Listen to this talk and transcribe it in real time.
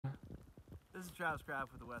This is Travis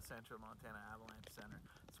Craft with the West Central Montana Avalanche Center.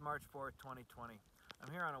 It's March 4th, 2020.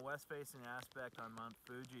 I'm here on a west-facing aspect on Mount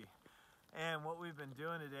Fuji. And what we've been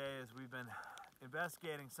doing today is we've been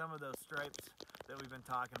investigating some of those stripes that we've been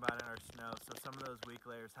talking about in our snow. So some of those weak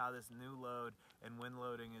layers, how this new load and wind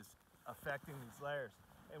loading is affecting these layers.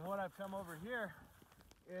 And what I've come over here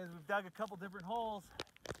is we've dug a couple different holes,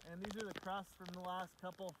 and these are the crusts from the last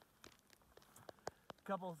couple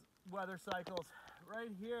weather cycles.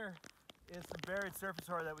 Right here is some buried surface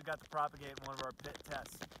hoar that we got to propagate in one of our pit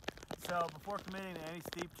tests. So before committing to any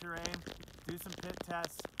steep terrain, do some pit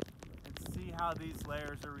tests and see how these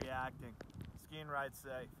layers are reacting. Ski and ride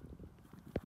safe.